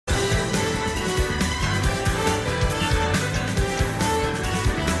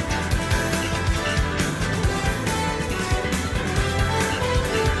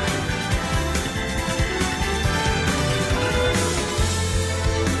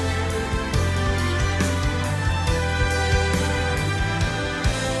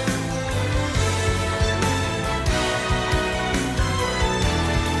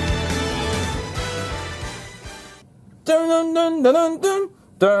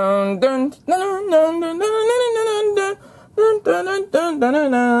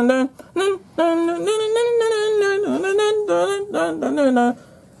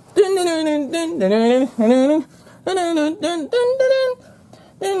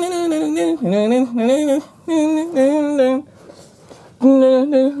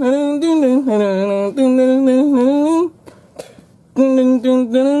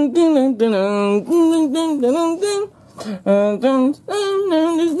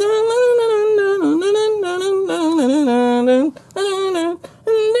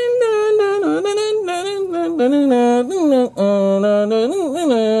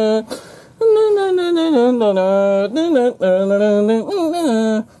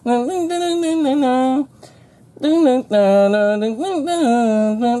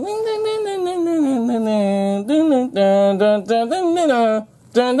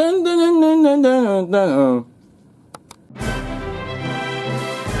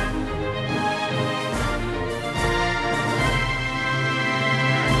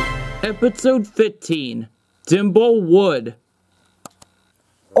Episode 15, Dimble Wood.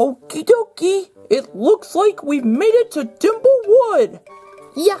 Okie dokie, it looks like we've made it to Dimble Wood.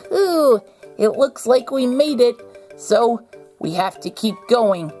 Yahoo! It looks like we made it, so we have to keep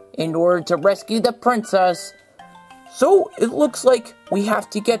going in order to rescue the princess. So it looks like we have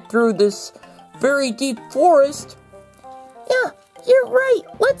to get through this very deep forest. Yeah, you're right.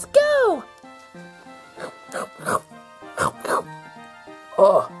 Let's go.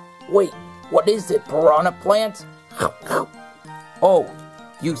 Wait, what is it, piranha plant? Oh,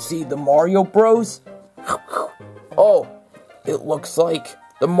 you see the Mario Bros? Oh, it looks like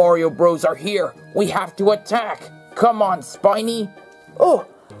the Mario Bros are here. We have to attack. Come on, Spiny. Oh,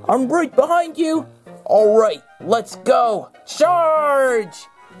 I'm right behind you. All right, let's go. Charge!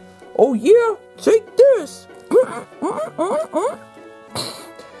 Oh yeah, take this.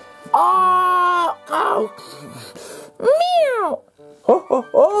 Ah! Ow! Meow! Ho ho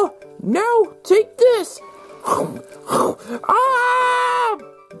ho! Now take this. Ah!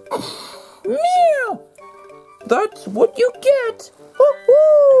 Meow! That's what you get.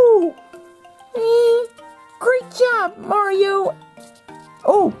 Woohoo! Great job, Mario.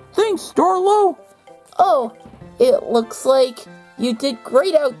 Oh, thanks, Starlo. Oh, it looks like you did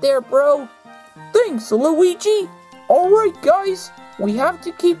great out there, bro. Thanks, Luigi. All right, guys, we have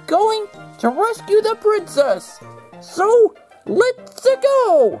to keep going to rescue the princess. So, let's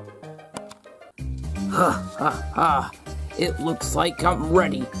go. Ha ha ha. It looks like I'm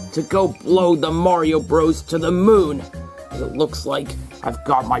ready to go blow the Mario Bros to the moon. It looks like I've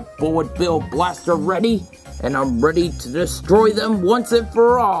got my bullet bill blaster ready, and I'm ready to destroy them once and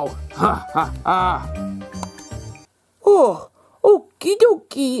for all. Ha ha ha. Oh, okie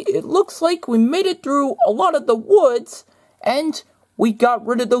dokie. It looks like we made it through a lot of the woods, and we got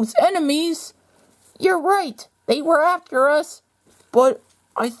rid of those enemies. You're right. They were after us. But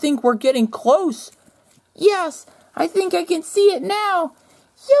I think we're getting close. Yes, I think I can see it now.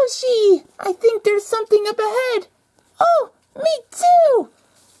 Yoshi, I think there's something up ahead. Oh, me too.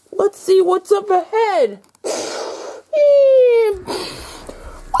 Let's see what's up ahead.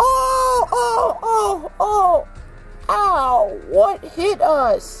 Oh. Ow, what hit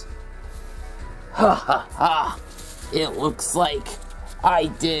us? Ha ha ha. It looks like I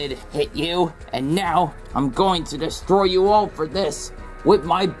did hit you, and now I'm going to destroy you all for this with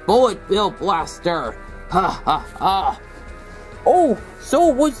my bullet bill blaster. Ha ha ha. Oh, so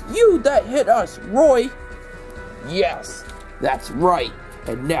it was you that hit us, Roy. Yes, that's right.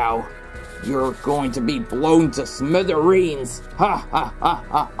 And now you're going to be blown to smithereens. Ha ha ha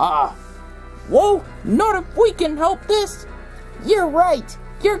ha ha. Whoa, not if we can help this. You're right.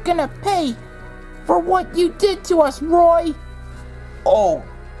 You're gonna pay for what you did to us, Roy. Oh,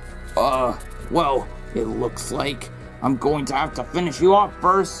 well, it looks like I'm going to have to finish you off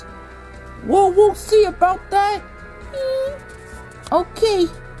first. Well, we'll see about that. Okay.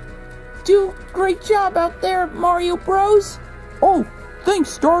 Do great job out there, Mario Bros. Oh,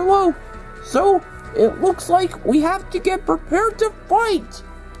 thanks, Starlo. So, it looks like we have to get prepared to fight.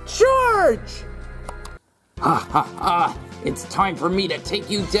 Charge! Ha ha ha! It's time for me to take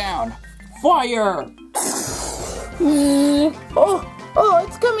you down. Fire! Oh,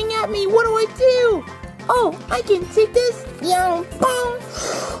 it's coming at me. What do I do? Oh, I can take this. Yow,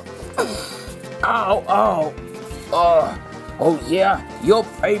 Ow, ow. Oh yeah, you'll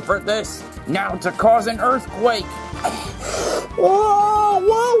pay for this. Now to cause an earthquake.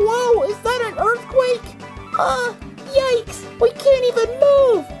 Whoa, is that an earthquake? Yikes, we can't even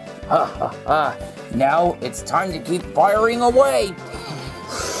move. Ha ha ha. Now it's time to keep firing away.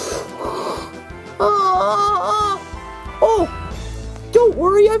 Oh, Don't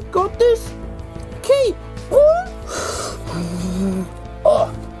worry, I've got this. Okay.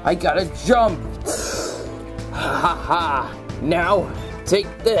 Oh, I gotta jump. Ha ha. Now, take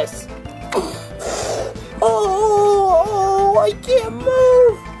this. Oh, I can't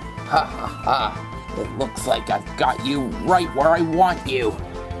move. Ha ha ha. It looks like I've got you right where I want you.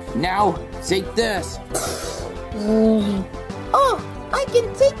 Now, take this. Oh, I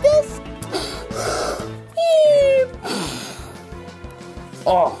can take this?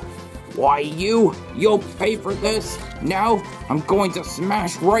 Oh, why you? You'll pay for this. Now, I'm going to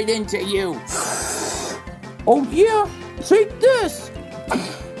smash right into you. Oh yeah, take this.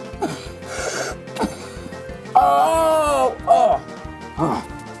 Oh.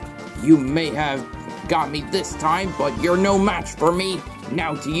 You may have got me this time, but you're no match for me.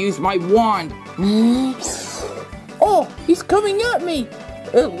 Now to use my wand. Oh, he's coming at me.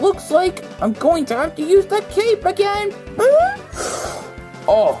 It looks like I'm going to have to use that cape again.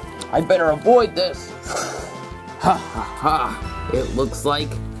 Oh, I better avoid this. Ha ha ha. It looks like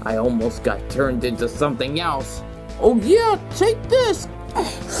I almost got turned into something else. Oh yeah, take this.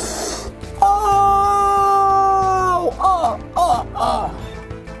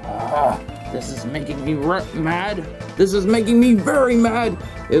 This is making me mad. This is making me very mad.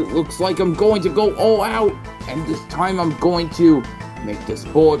 It looks like I'm going to go all out. And this time I'm going to make this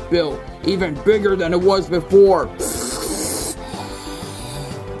bullet bill even bigger than it was before.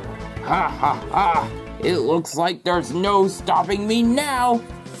 Ha ha ha. It looks like there's no stopping me now.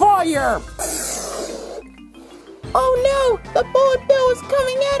 Fire! Oh no, the bullet bill is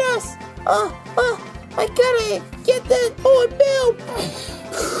coming at us. I gotta get that bullet bill.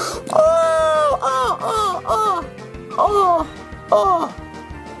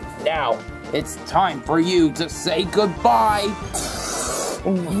 Now, it's time for you to say goodbye.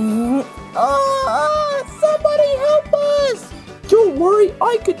 Somebody help us. Don't worry,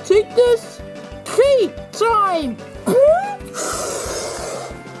 I could take this. Cape time.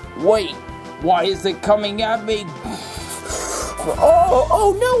 Wait, why is it coming at me?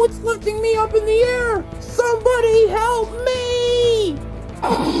 Oh no, it's lifting me up in the air. Somebody help me.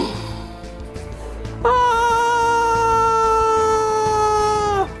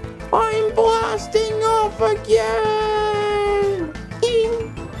 I'm blasting off again!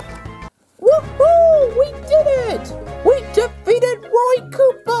 Woohoo! We did it! We defeated Roy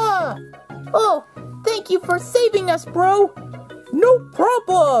Koopa! Oh, thank you for saving us, bro! No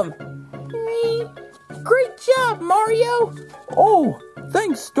problem! Great job, Mario! Oh,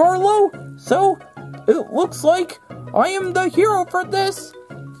 thanks, Starlo! So, it looks like I am the hero for this!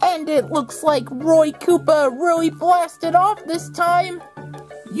 And it looks like Roy Koopa really blasted off this time!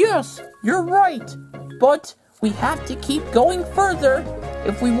 Yes, you're right. But we have to keep going further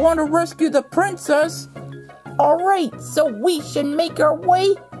if we want to rescue the princess. Alright, so we should make our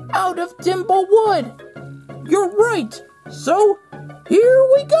way out of Dimble Wood. You're right. So, here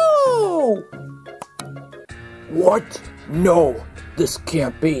we go. What? No, this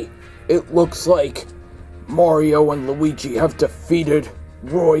can't be. It looks like Mario and Luigi have defeated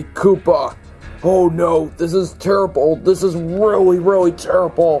Roy Koopa. Oh no, this is terrible. This is really, really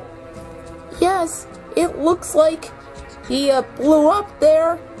terrible. Yes, it looks like he blew up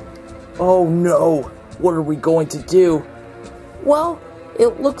there. Oh no, what are we going to do? Well,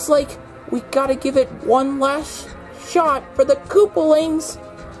 it looks like we gotta give it one last shot for the Koopalings.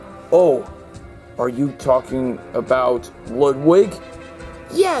 Oh, are you talking about Ludwig?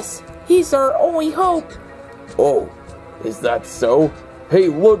 Yes, he's our only hope. Oh, is that so? Hey,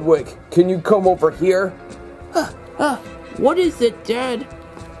 Ludwig, can you come over here? What is it, Dad?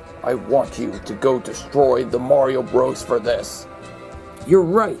 I want you to go destroy the Mario Bros for this. You're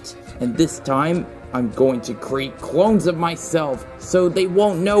right, and this time I'm going to create clones of myself so they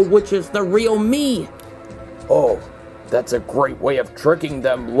won't know which is the real me. Oh, that's a great way of tricking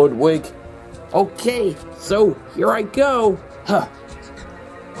them, Ludwig. Okay, so here I go. Ha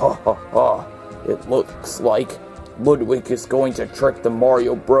ha ha. It looks like Ludwig is going to trick the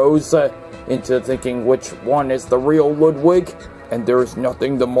Mario Bros into thinking which one is the real Ludwig, and there's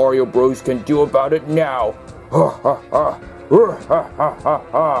nothing the Mario Bros can do about it now. Ha ha ha. Ha ha ha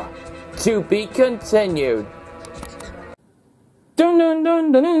ha. To be continued. Dun dun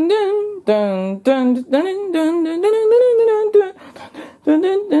dun dun dun dun dun dun dun dun dun dun dun